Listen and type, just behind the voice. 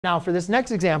Now for this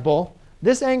next example,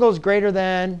 this angle is greater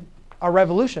than a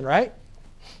revolution, right?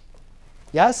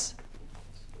 Yes?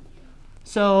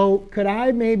 So could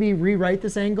I maybe rewrite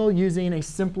this angle using a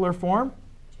simpler form?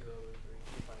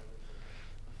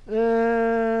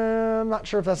 I'm not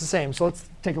sure if that's the same. So let's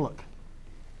take a look.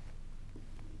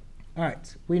 All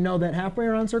right. We know that halfway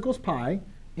around circle is pi.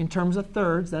 In terms of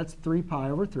thirds, that's 3 pi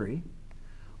over 3.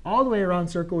 All the way around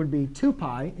circle would be 2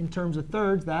 pi. In terms of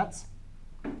thirds, that's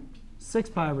 6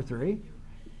 pi over 3.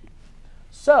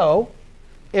 So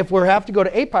if we have to go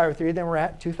to 8 pi over 3, then we're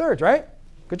at 2/3, right?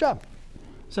 Good job.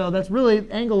 So that's really,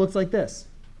 angle looks like this.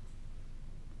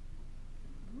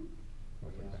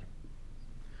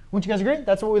 Wouldn't you guys agree?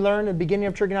 That's what we learned at the beginning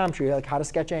of trigonometry, like how to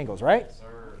sketch angles, right? Yes,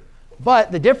 sir.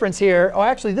 But the difference here, oh,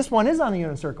 actually, this one is on a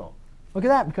unit circle. Look at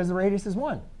that, because the radius is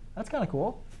 1. That's kind of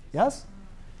cool. Yes?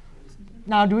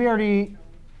 Now, do we already?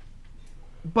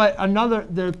 But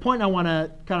the point I want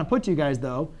to kind of put to you guys,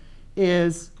 though,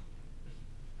 is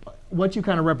what you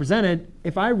kind of represented.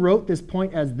 If I wrote this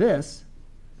point as this,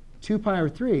 2 pi over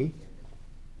 3,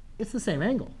 it's the same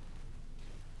angle.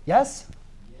 Yes?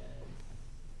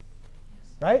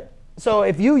 Right? So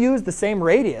if you use the same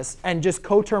radius and just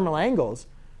coterminal angles,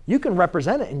 you can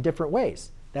represent it in different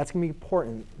ways. That's going to be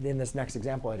important in this next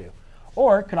example I do.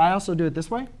 Or could I also do it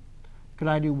this way? Could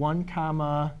I do 1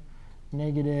 comma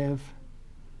negative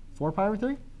 4 pi over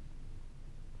 3?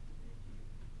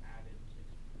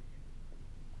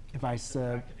 If I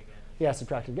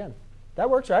subtract it again. That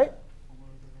works, right?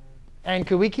 And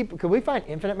could we find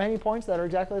infinite many points that are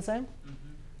exactly the same? Mm-hmm.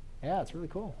 Yeah, it's really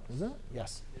cool, isn't it?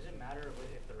 Yes. Does it matter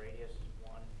if the radius is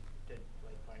 1 to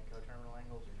find coterminal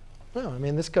angles or no? No, I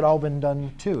mean, this could all been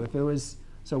done too. If it was,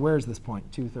 so where's this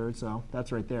point? 2/3, so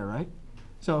that's right there, right?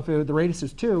 So if the radius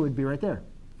is 2, it would be right there.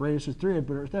 If radius is 3, it would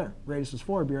be right there. If radius is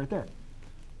 4, it would be right there.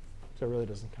 So it really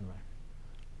doesn't kind of matter.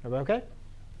 Everybody OK?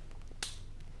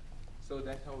 So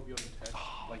that's how it would be on the test?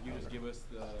 Like you just give us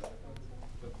the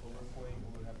polar point,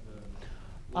 we would have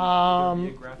the be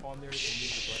a graph on there, and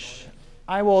use the button on it?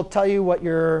 I will tell you what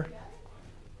the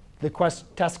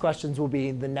test questions will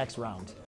be the next round.